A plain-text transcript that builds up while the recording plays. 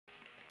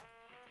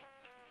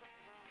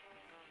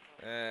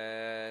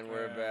And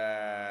we're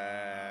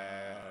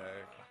back.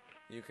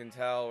 You can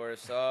tell we're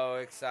so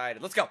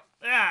excited. Let's go.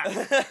 Yeah.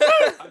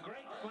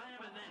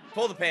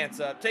 Pull the pants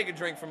up. Take a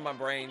drink from my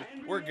brain.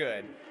 We're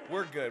good.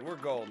 We're good. We're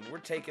golden. We're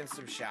taking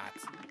some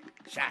shots.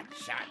 Shot,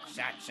 shot,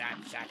 shot, shot,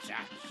 shot,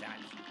 shot, shot.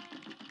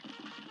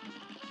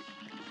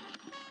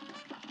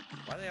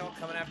 Why are they all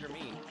coming after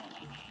me?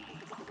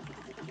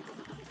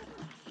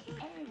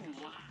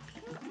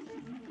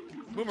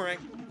 Boomerang.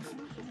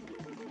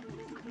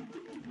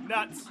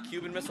 Nuts.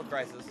 Cuban Missile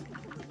Crisis.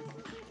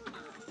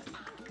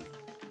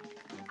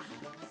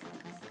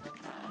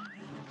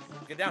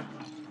 Get down.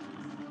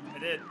 I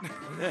did.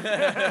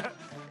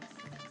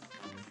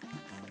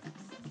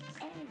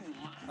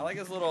 I like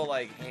his little,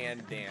 like,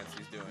 hand dance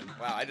he's doing.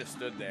 Wow, I just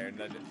stood there and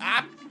then...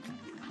 Ah!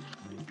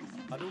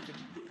 Hadouken.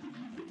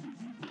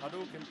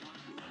 Hadouken.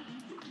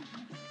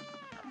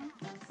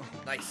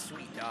 Nice,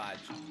 sweet dodge.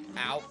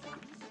 Ow.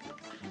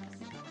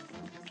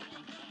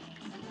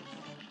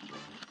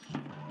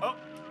 Oh.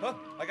 Huh,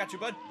 I got you,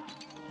 bud.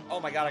 Oh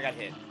my god, I got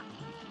hit.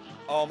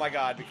 Oh my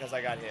god, because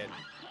I got hit.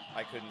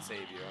 I couldn't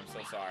save you. I'm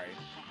so sorry.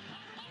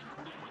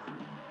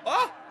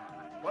 Oh!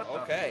 What the?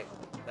 Okay.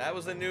 That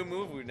was a new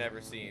move we've never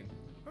seen.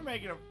 We're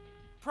making a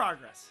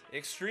progress.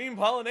 Extreme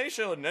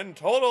pollination and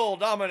total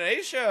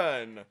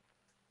domination.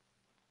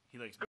 He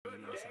likes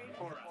beating us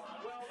on.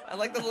 I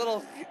like the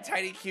little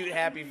tiny cute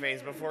happy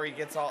face before he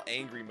gets all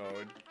angry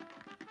mode.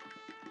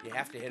 You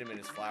have to hit him in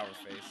his flower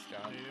face,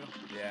 Scott. Do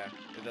you? Yeah,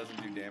 it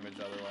doesn't do damage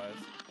otherwise.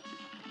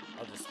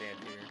 I'll just stand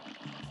here.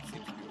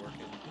 Seems to be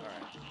working.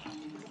 Alright.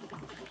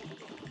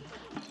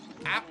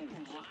 Ah!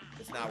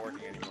 It's not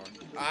working anymore.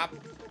 Ah!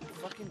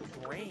 Fucking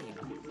brain.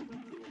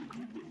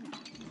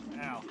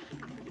 Ow.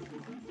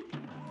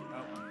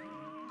 Oh.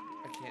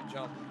 I can't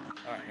jump.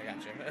 Alright, I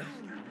got you.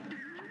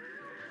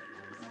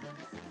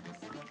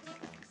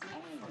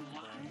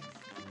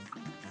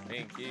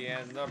 Pinky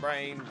and the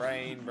brain,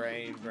 brain,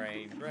 brain,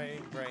 brain,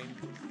 brain, brain.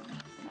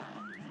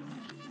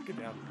 Get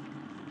down.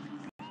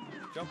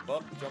 Jump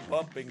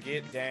up and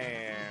get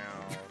down.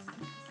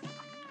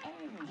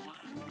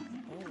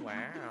 Oh,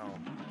 wow.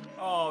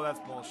 Oh, that's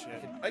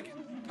bullshit.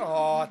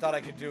 Oh, I thought I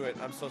could do it.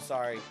 I'm so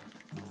sorry.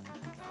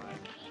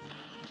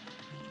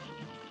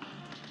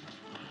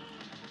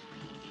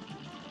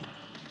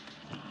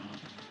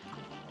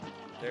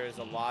 There is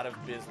a lot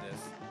of business.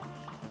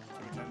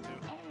 To attend to.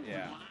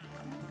 Yeah.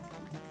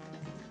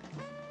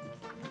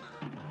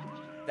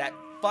 That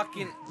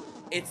fucking...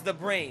 It's the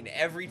brain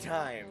every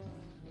time.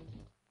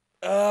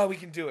 Oh, we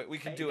can do it. We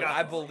can do it.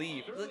 I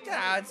believe. Look,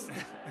 God,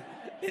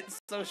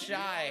 it's so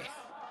shy.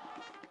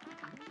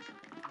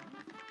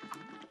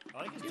 I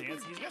like his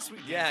dance. He's got sweet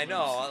dance. Yeah, I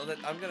know.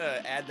 moves. I'm going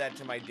to add that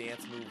to my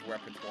dance move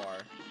repertoire.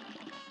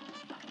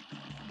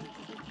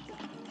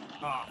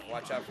 Ah,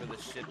 Watch out for the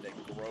shit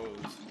that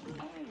grows.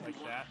 like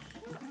that.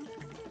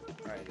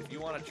 Alright, if you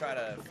want to try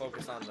to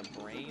focus on the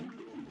brain...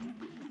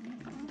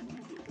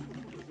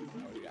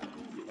 Oh, you got it.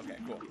 Okay,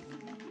 cool.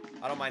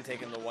 I don't mind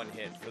taking the one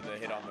hit for the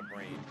hit on the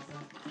brain.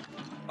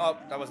 Oh,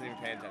 I wasn't even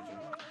paying attention.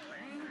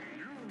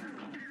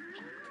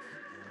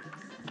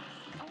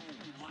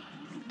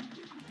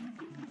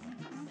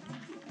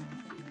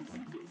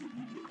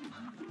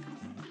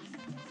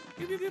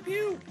 Pew, pew, pew,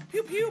 pew!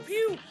 Pew, pew,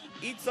 pew!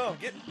 Eat some!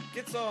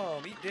 Get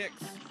some! Eat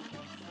dicks!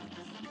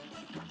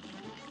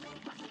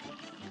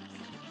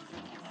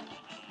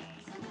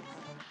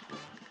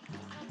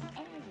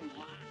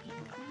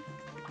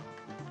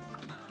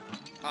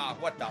 Ah,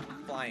 what the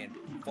flying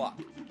fuck?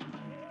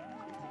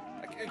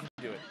 I can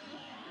do it.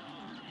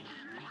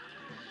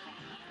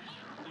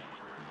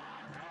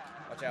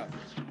 Watch out.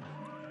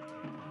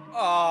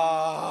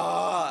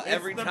 Ah,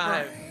 every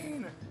time.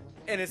 Brain.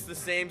 And it's the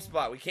same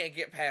spot. We can't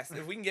get past.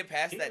 If we can get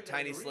past that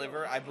tiny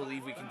sliver, I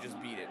believe we can just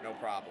beat it. No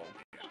problem.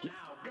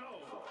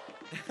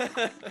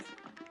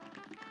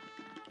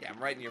 Yeah, I'm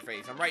right in your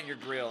face. I'm right in your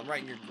grill. I'm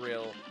right in your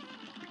grill.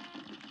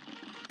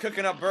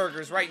 Cooking up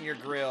burgers right in your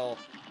grill.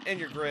 In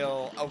your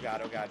grill. Oh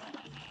god, oh god.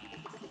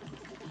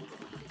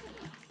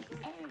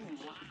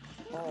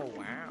 Oh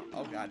wow.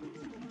 Oh god.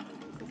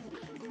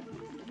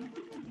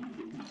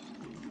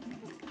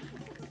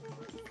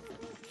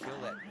 Kill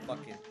that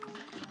fucking...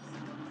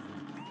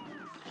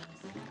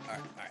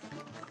 Alright, alright.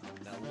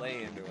 Now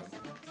lay into him.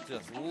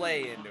 Just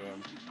lay into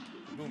him.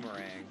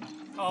 Boomerang.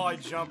 Oh, I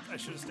jumped. I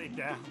should have stayed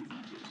down.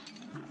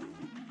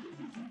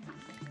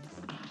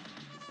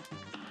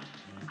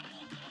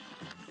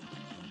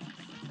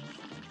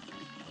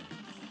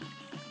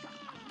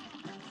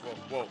 Whoa,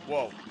 whoa,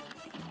 whoa.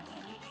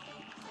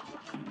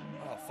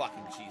 Oh,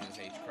 fucking Jesus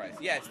H.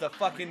 Christ. Yeah, it's the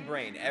fucking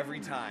brain every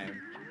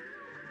time.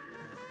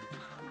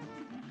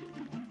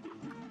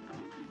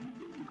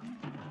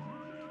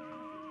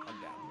 I'm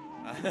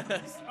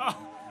down. Oh,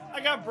 I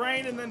got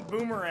brain and then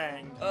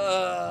boomerang.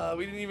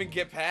 We didn't even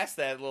get past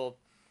that little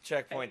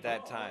checkpoint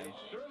that time.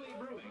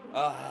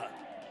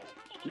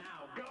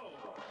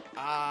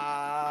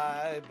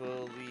 I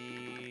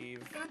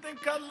believe. Anything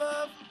cut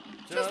love?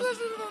 Just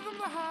listen to them from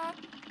the heart.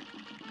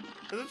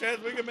 There's a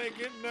chance we can make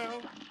it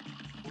now.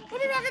 We'll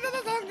be rocking till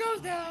the sun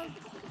goes down.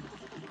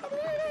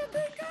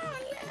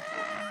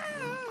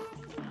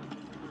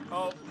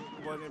 Oh,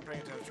 wasn't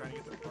paying attention. I was trying to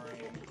get the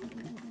brain.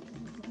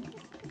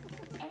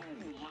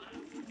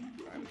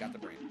 Alright, we got the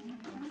brain.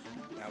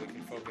 Now we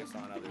can focus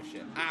on other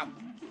shit. Ow!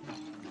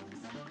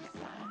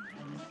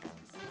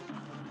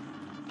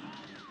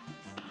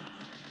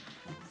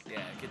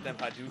 Yeah, get them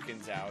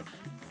Hadoukens out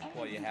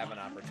while you have an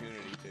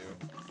opportunity to.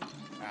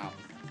 Ow.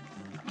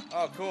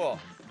 Oh, cool.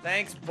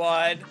 Thanks,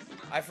 bud.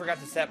 I forgot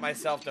to set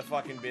myself to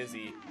fucking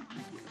busy.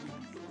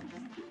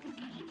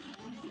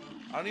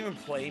 I don't even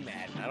play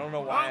Madden. I don't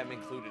know why I'm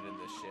included in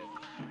this shit.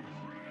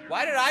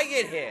 Why did I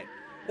get hit?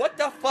 What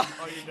the fuck?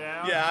 Oh, you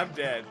down? Yeah, I'm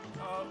dead.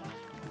 Oh.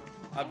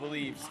 I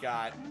believe,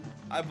 Scott.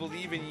 I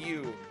believe in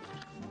you.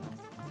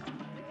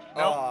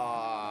 Nope.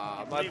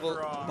 Aw,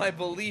 my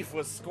belief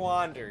was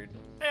squandered.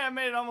 Hey, I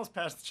made it almost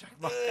past the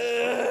checkpoint.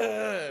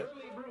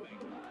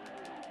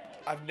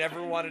 I've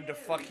never wanted to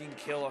fucking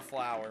kill a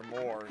flower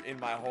more in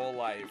my whole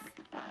life.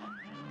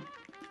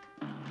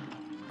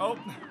 Oh,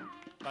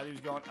 thought he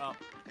was going up.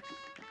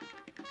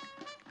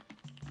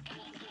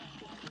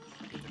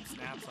 Get them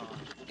snaps on.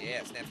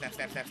 Yeah, snap, snap,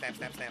 snap, snap, snap,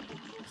 snap, snap.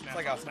 Snaps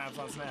like on a- snaps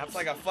on snaps. It's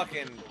like a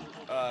fucking,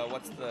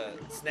 what's the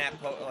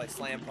like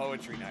slam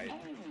poetry night.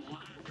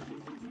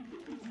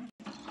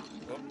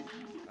 Oh,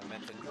 I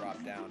meant to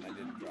drop down. I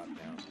didn't drop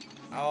down.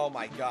 Oh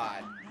my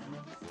god.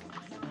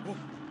 Ooh.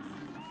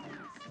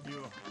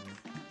 You.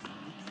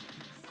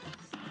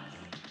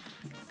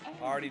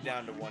 Already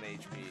down to 1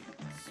 HP.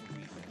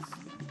 Sweetness.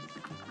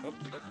 Oh,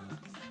 oh.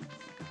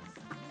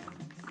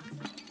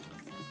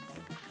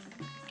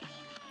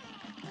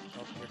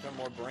 Oh, here come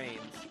more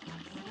brains.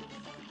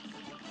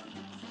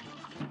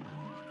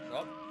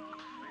 Oh.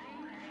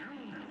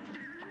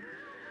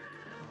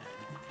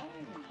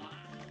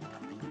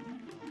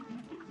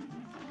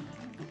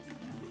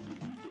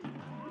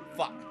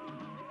 Fuck.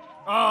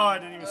 Oh, I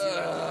didn't even see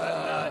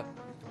that.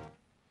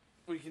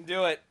 We can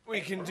do it.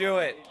 We can do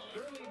it.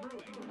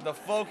 The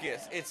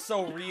focus, it's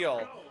so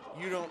real.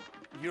 You don't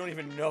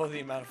even know the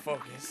amount of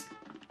focus.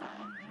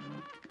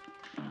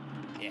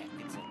 Yeah,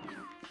 it's in.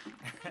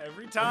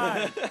 Every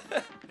time. I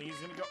think he's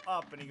gonna go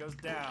up and he goes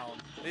down.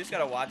 You just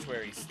gotta watch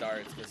where he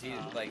starts, because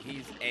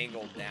he's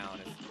angled down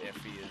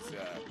if he is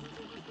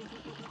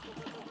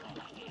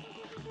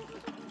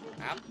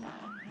Ow.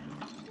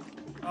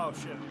 Oh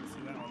shit, I didn't even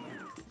see that one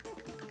there.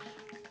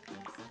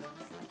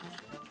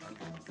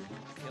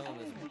 Killing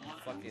this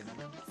fucking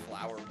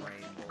flower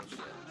brain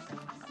bullshit.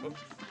 Up.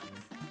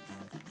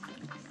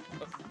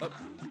 Up, up.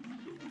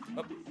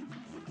 Up.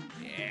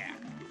 Yeah.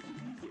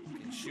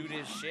 Can shoot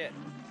his shit.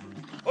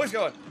 Oh, he's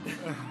going!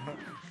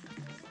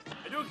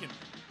 Hadouken!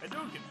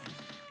 Hadouken!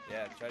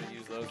 Yeah, try to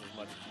use those as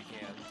much as you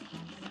can.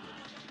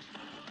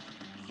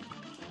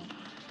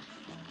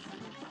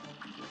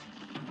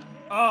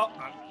 Oh!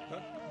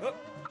 Huh?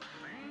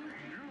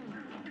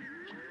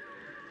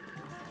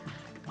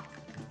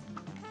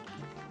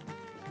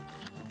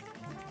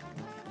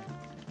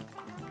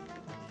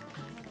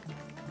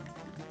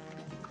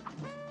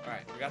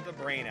 Alright, we got the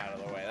brain out of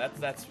the way.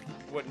 That's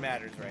what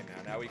matters right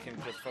now. Now we can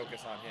just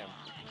focus on him.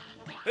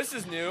 This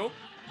is new.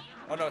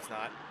 Oh, no, it's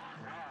not.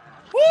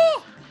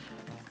 Woo!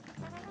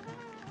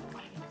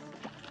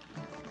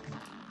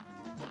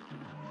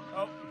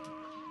 Oh.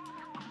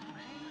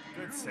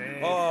 Good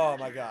save. Oh,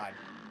 my God.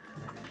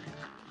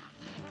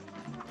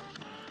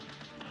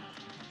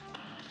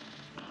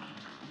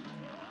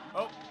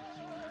 Oh.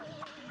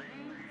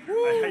 Woo!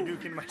 I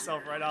Hadouken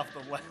myself right off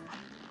the left.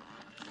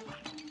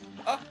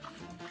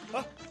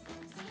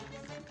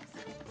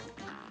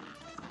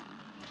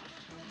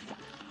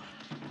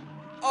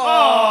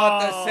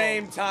 Oh, at the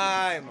same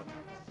time.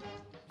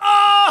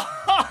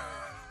 Oh!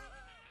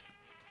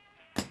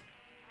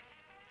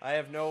 I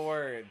have no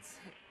words.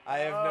 I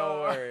have no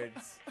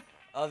words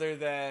other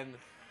than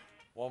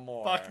one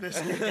more. Fuck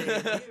this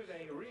game.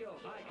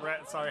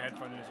 Sorry,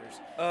 headphone users.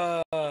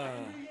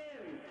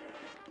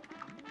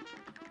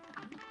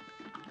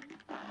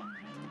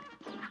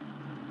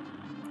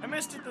 I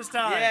missed it this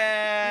time. Yay!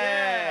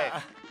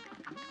 Yeah.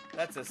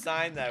 That's a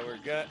sign that we're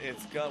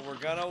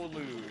gonna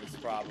lose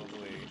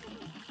probably.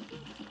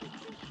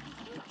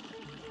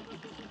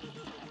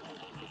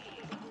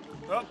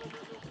 Oh.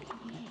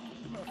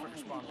 Motherfucker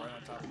spawned right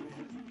on top of me.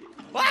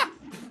 Ah!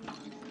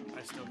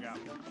 I still got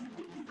him.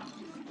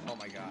 Oh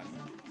my god.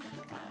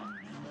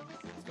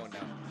 He's going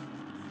down.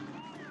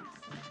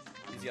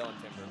 He's yelling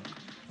timber.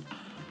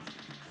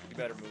 You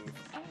better move.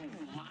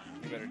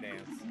 You better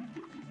dance.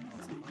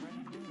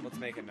 Let's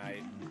make a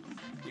night.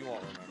 You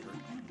won't remember.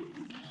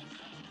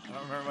 I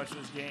don't remember much of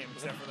this game,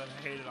 except for that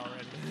I hate it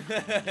already.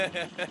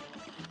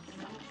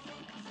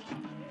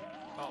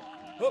 Oh.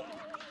 Oh.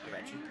 I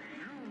got you.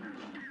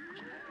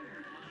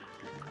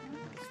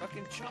 These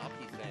fucking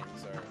chompy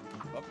things are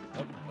up,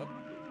 up, up.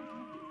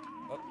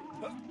 Up,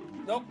 up.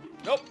 Nope.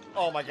 Nope.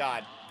 Oh my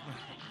god.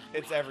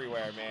 It's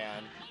everywhere,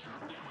 man.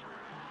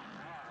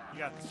 You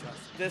got this,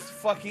 Justin. This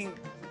fucking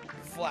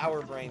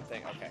flower brain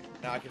thing. Okay,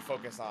 now I can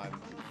focus on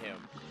him.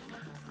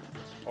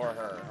 Or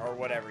her, or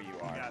whatever you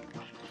I are. got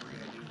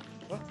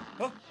Oh,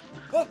 oh,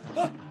 oh,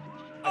 oh.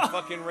 I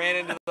fucking ran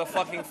into the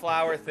fucking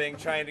flower thing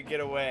trying to get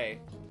away.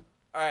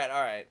 Alright,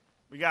 alright.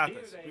 We got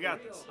this. We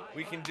got this.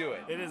 We can do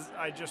it. It is.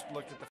 I just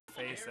looked at the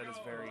face. That is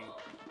very.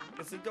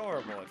 It's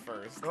adorable at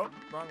first. Oh,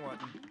 wrong one.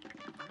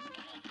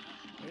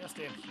 Maybe I'll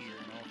stand here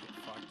and I won't get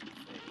fucked in the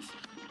face.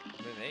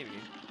 Maybe.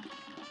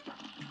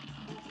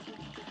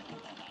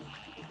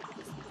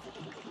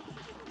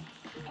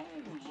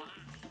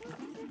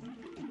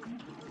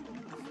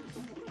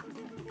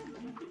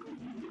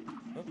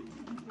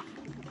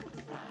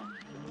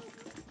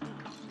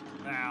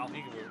 Ow.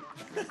 You can move.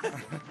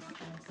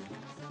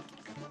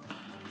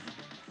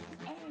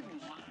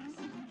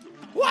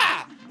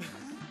 Wah!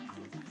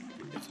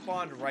 It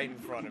spawned right in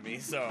front of me,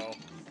 so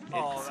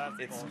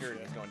its skirt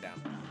is going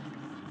down.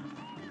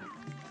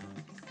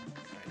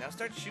 Alright, now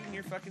start shooting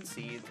your fucking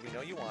seeds. We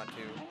know you want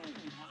to. Oh,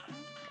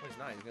 he's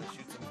not. He's gonna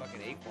shoot some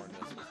fucking acorn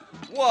missiles.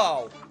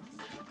 Whoa!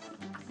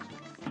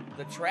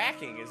 The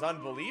tracking is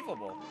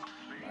unbelievable.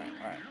 Alright,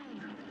 alright.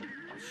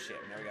 Oh shit,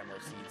 now we got more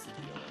seeds to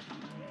deal with.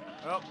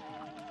 Oh.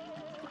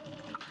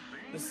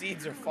 The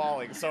seeds are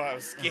falling, so I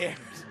was scared.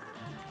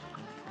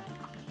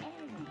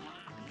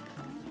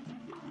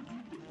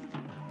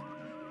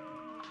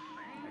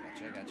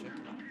 I gotcha.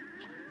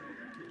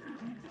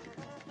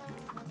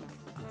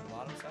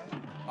 Bottom side?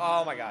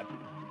 Oh my god.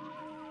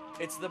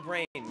 It's the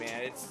brain,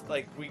 man. It's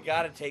like, we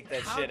gotta take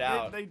that shit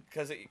out.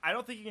 Because I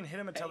don't think you can hit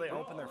them until they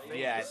open their face.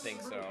 Yeah, I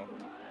think so.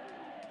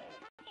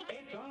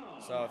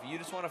 So if you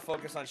just want to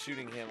focus on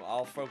shooting him,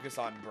 I'll focus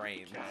on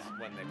brains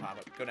when they pop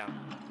up. Go down.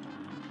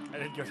 I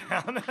didn't go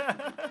down.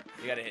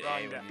 You gotta hit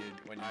A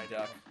when you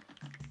duck.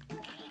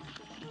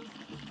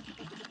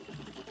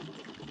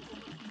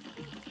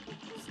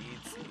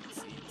 Seeds.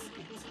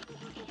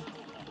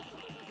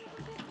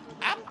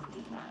 Ow!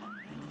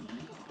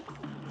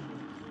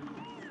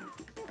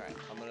 Alright,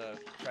 I'm gonna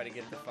try to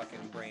get the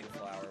fucking brain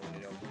flower when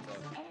it opens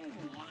up.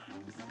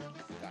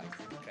 Got it.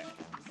 Okay.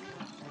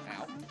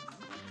 Ow.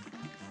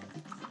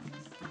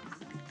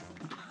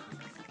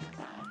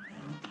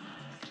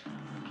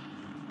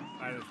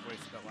 I just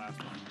wasted that last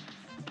one.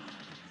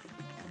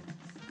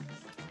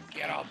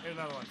 Get him! Here's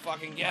another one.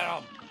 Fucking get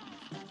him!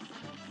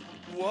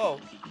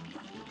 Whoa!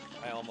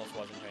 I almost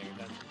wasn't paying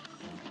attention.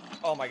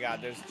 Oh my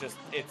god, there's just,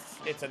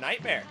 it's a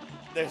nightmare.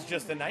 There's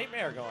just a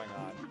nightmare going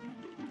on.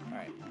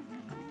 Alright.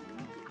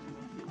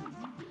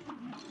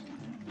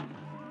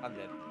 I'm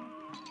dead.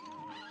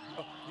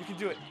 Oh, you can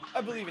do it.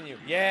 I believe in you.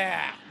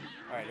 Yeah!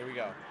 Alright, here we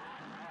go.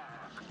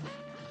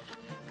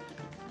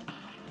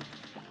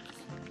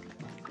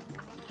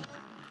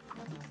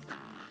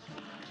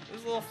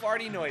 Those little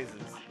farty noises.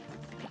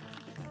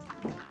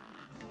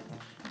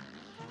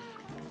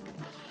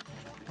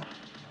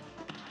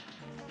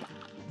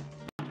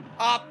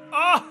 Up!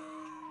 Oh!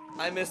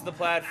 I missed the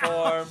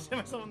platform. Hit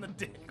myself in the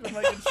dick with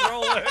my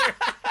controller.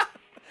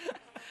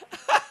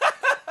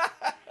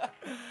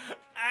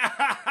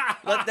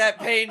 Let that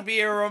pain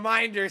be a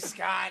reminder,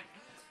 Scott.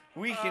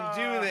 We can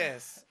do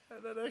this.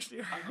 That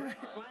actually hurt.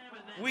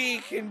 We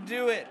can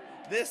do it.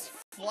 This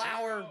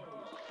flower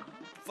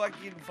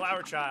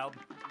child.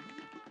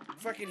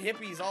 Fucking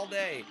hippies all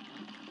day.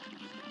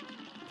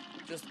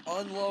 Just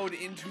unload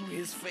into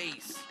his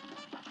face.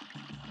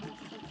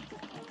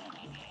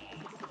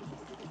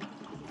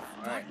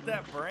 Alright. Fuck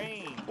that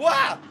brain.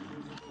 Wow!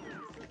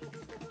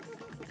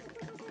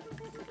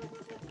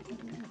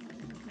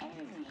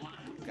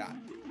 God.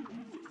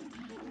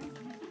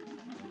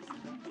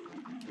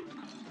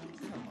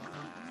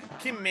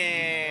 Come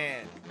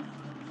on.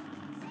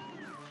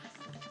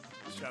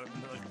 Shot him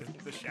into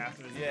like the shaft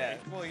of his Yeah, leg.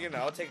 well, you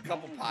know, take a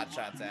couple pot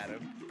shots at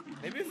him.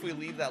 Maybe if we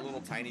leave that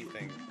little tiny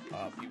thing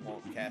up, he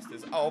won't cast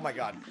his... Oh my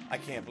god, I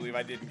can't believe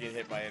I didn't get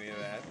hit by any of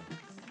that.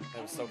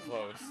 That was so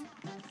close.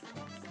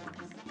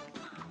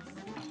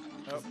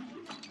 Oh.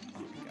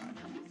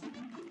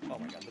 Oh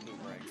my god, the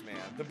boomerangs, man.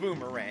 The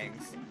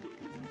boomerangs.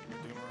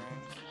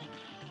 Boomerangs.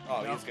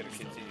 Oh, No. he's gonna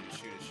continue to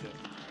shoot his shit.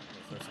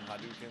 Throw some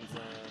Hadoukens in.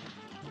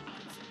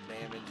 Get some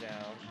damage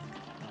out.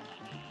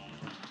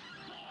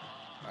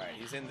 Alright,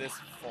 he's in this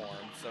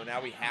form, so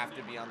now we have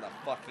to be on the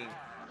fucking...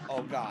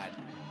 Oh god.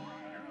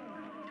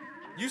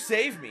 You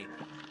saved me.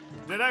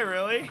 Did I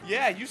really?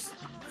 Yeah, you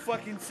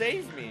fucking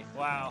saved me.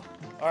 Wow.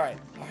 Alright,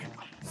 alright.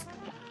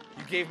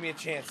 You gave me a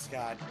chance,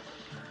 Scott.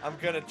 I'm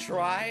gonna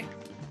try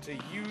to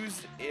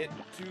use it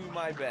to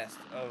my best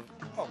of...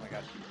 Oh my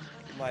god.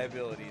 My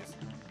abilities.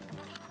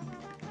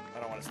 I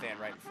don't want to stand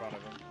right in front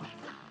of him.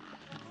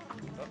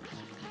 Oh.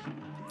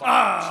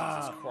 Ah!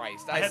 Jesus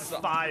Christ. I had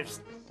 5.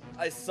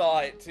 I saw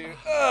it too.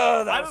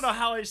 Ugh, I don't know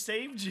how I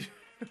saved you.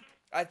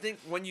 I think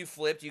when you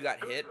flipped, you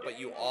got hit, but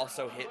you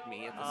also hit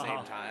me at the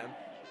same time.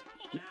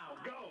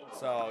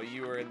 So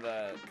you were in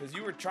the... Because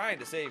you were trying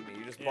to save me.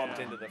 You just bumped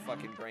into the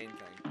fucking brain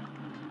thing.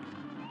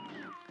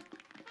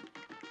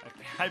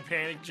 I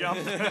panic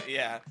jumped.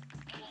 Yeah.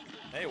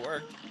 Hey, it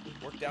worked.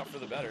 Worked out for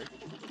the better.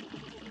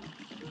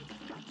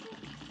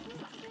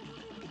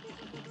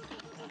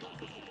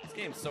 This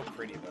game's so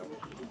pretty, though.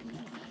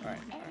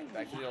 Alright,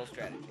 back to the old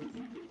strategy.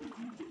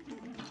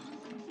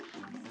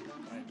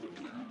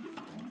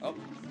 Oh.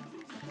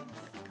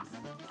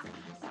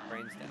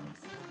 He's down.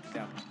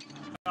 Down.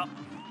 Oh,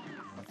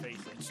 my face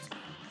itched.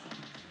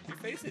 Your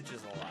face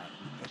itches a lot,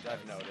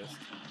 I've noticed.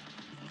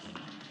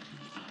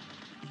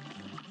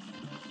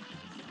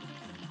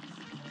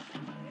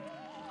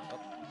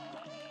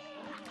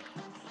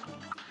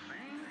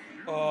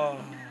 Oh,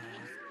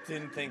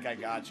 didn't think I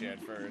got you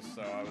at first,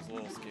 so I was a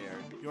little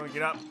scared. You want to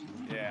get up?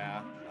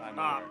 Yeah, I'm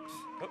Ah.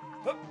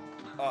 over.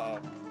 Uh-oh.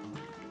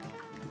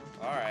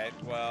 Alright,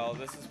 well,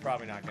 this is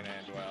probably not going to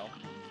end well.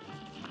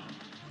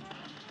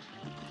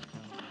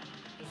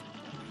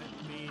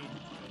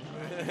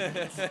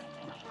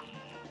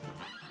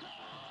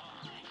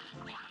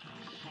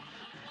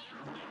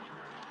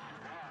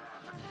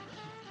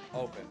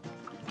 Open.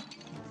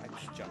 I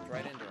just jumped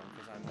right into him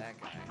because I'm that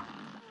guy.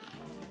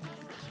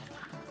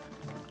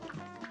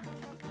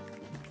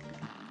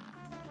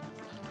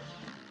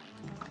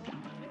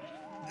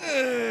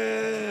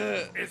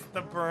 It's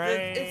the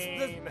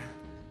brain.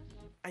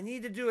 I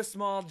need to do a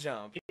small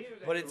jump,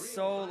 but it's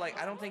so, like,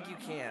 I don't think you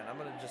can. I'm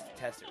going to just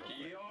test it real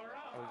quick.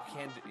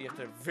 Oh, you have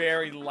to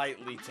very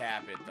lightly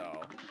tap it,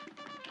 though.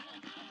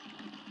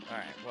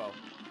 Alright, well,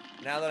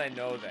 now that I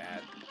know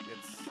that,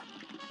 it's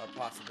a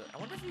possibility. I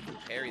wonder if you can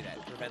parry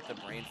that, prevent the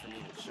brain from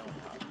even showing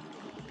up.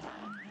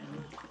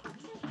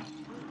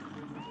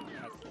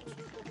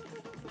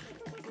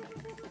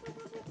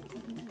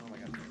 Oh my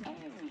god.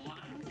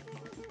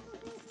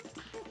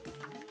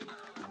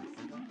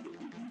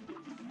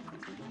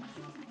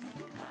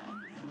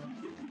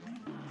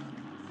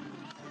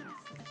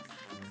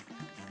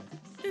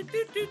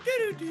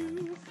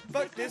 Do.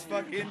 Fuck this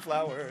fucking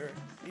flower.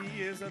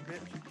 He is a bitch.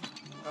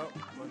 Oh,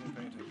 wasn't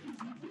paying attention.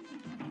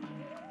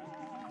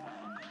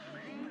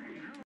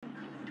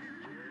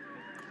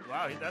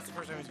 Wow, that's the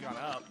first time he's gone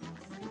up.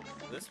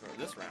 This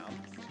round.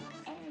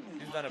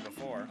 He's done it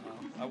before.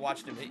 I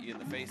watched him hit you in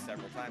the face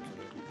several times with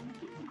it.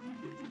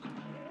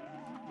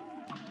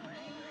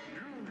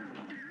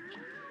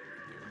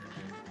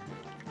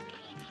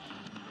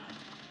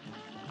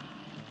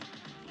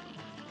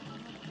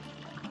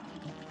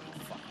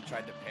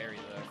 Tried to parry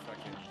the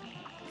fucking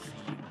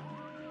seed.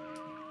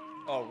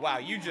 Oh wow,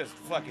 you just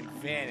fucking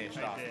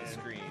vanished off the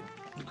screen.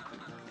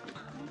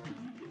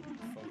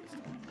 Focused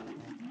on.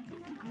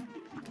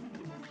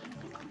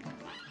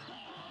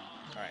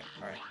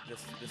 Alright,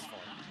 this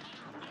one.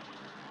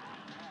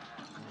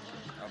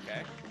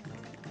 Okay.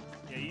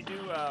 Yeah, you do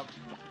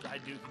try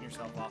duking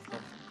yourself off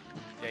them.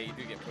 Yeah, you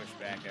do get pushed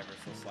back ever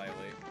so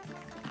slightly.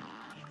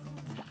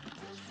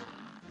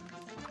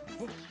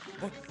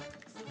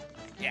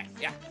 Yeah.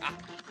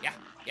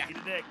 Eat a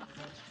dick.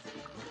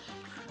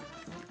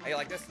 How you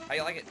like this? How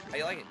you like it? How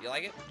you like it? You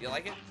like it? You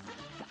like it?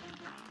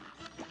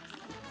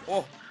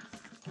 Oh!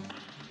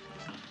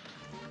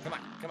 Come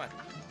on.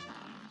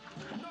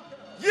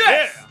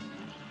 Yes! Yeah!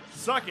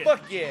 Suck it.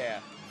 Fuck yeah!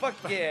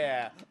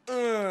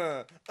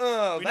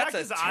 That's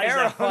a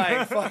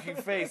terrifying fucking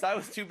face. I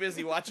was too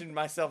busy watching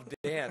myself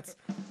dance.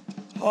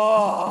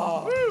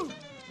 Oh! Woo!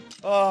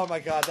 Oh my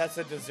god, that's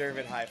a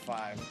deserved high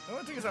five. It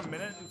only took us a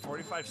minute and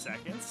 45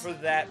 seconds. For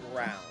that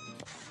round.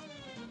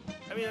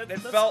 I mean, It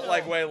felt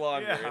like way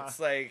longer. Yeah. It's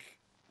like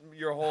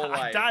your whole life.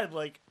 I died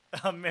like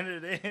a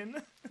minute in.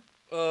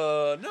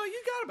 No,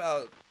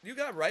 you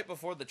got right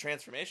before the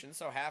transformation,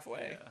 so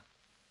halfway. Yeah.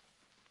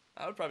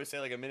 I would probably say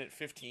like a minute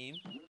 15.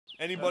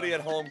 Anybody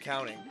at home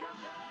counting,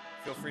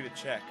 feel free to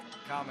check.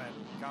 Comment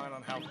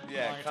on how long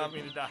Yeah, it took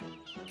me to die.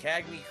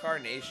 Cagney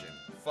Carnation.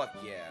 Fuck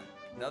yeah.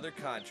 Another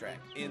contract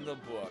in the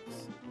books.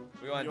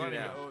 What do you want to do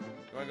now?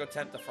 You want to go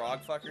tempt the frog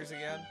fuckers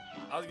again?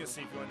 I was going to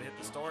see if you wanted to hit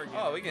the store again.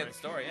 Oh, we can hit the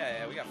store.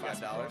 Yeah, we got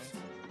 $5. $5.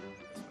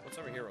 What's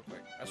over here real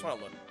quick? I just want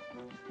to look.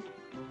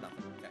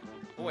 Nothing. Okay.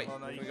 Oh, wait. Oh,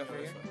 no, Can you we can go go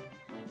through this here?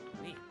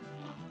 way. Neat.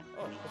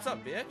 Oh, what's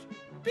up, bitch?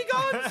 Be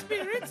gone,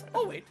 spirits!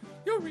 Oh, wait.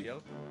 You're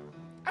real.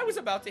 I was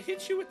about to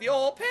hit you with the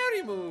old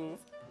parry move.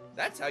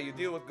 That's how you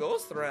deal with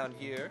ghosts around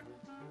here.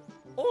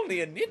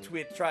 Only a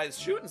nitwit tries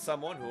shooting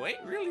someone who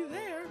ain't really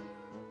there.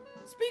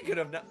 Speaking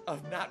of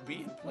not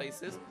being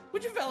places,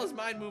 would you fellas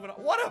mind moving on?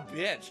 What a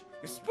bitch!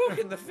 You're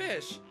spooking the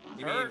fish.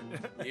 You mean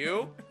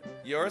you?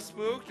 You're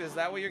spooked? Is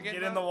that what you're getting?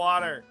 Get in the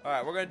water. All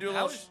right, we're gonna do a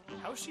little.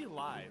 How is she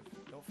alive?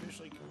 Don't fish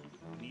like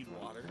need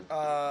water?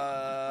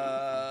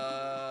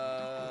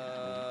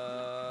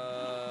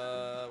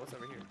 What's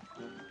over here?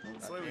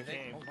 That's the way we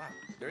Anything? came. Oh wow,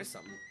 there is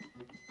something.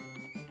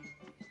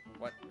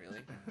 What?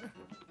 Really?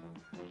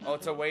 Oh,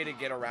 it's a way to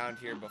get around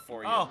here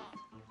before you. Oh.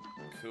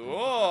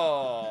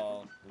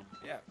 Cool.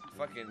 Yeah,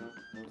 fucking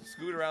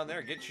scoot around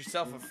there. Get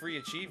yourself a free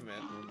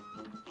achievement.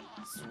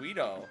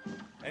 Sweeto.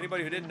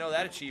 Anybody who didn't know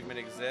that achievement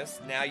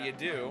exists, now you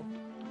do.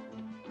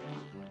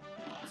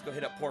 Let's go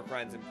hit up Pork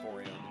Rinds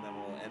Emporium, and then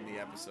we'll end the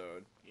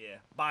episode. Yeah,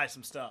 buy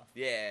some stuff.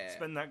 Yeah.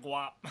 Spend that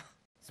guap.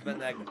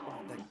 Spend that guap.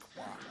 I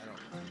don't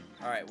know.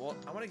 Alright, well,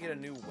 I want to get a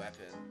new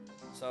weapon.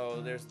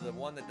 So there's the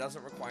one that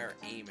doesn't require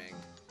aiming.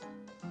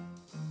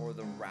 Or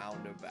the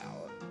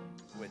roundabout.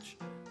 Which,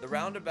 the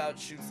roundabout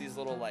shoots these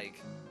little,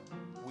 like,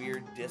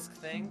 weird disc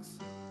things.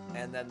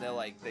 And then they're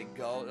like, they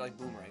go, they're like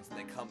boomerangs, and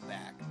they come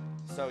back.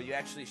 So you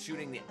actually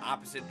shooting the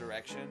opposite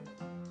direction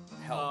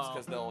helps,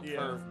 because they'll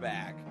curve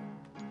back.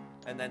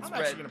 and then I'm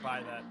spread. actually gonna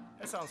buy that.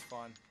 That sounds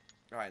fun.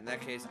 All right, in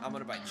that case, I'm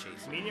gonna buy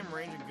chaser. Medium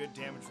range and good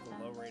damage with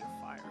a low rate of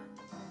fire.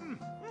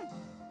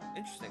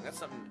 Interesting. That's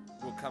something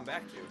we'll come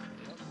back to.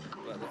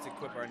 But let's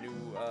equip our new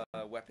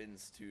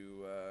weapons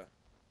to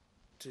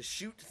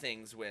shoot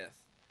things with.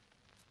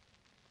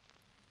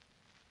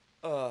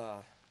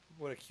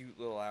 What a cute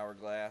little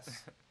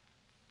hourglass.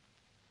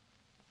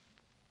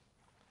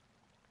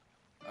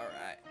 All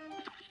right.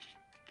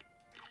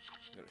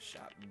 Go to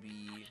shop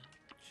B,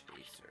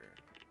 chaser.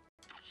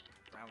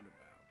 Roundabout.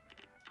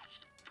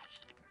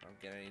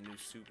 Don't get any new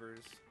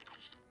supers.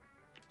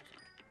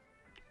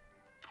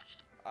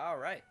 All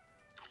right.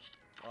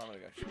 Well, I'm gonna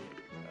go shoot.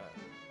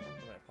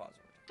 I'm gonna pause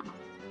it.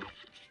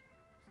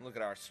 Look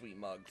at our sweet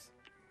mugs.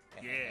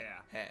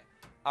 Yeah.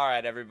 All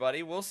right,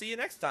 everybody. We'll see you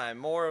next time.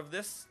 More of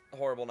this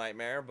horrible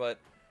nightmare, but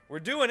we're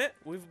doing it.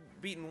 We've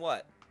beaten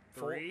what?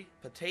 3,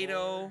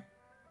 Potato, 4,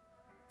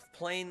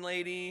 plain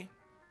lady,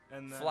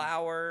 and then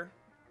flower.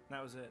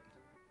 that was it.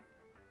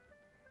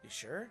 You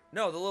sure?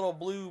 No, the little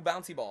blue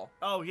bouncy ball.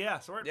 Oh yeah,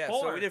 so we're at Yeah,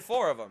 4. so we did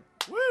 4 of them.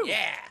 Woo!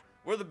 Yeah,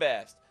 we're the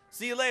best.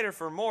 See you later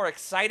for more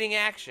exciting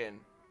action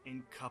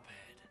In Cuphead.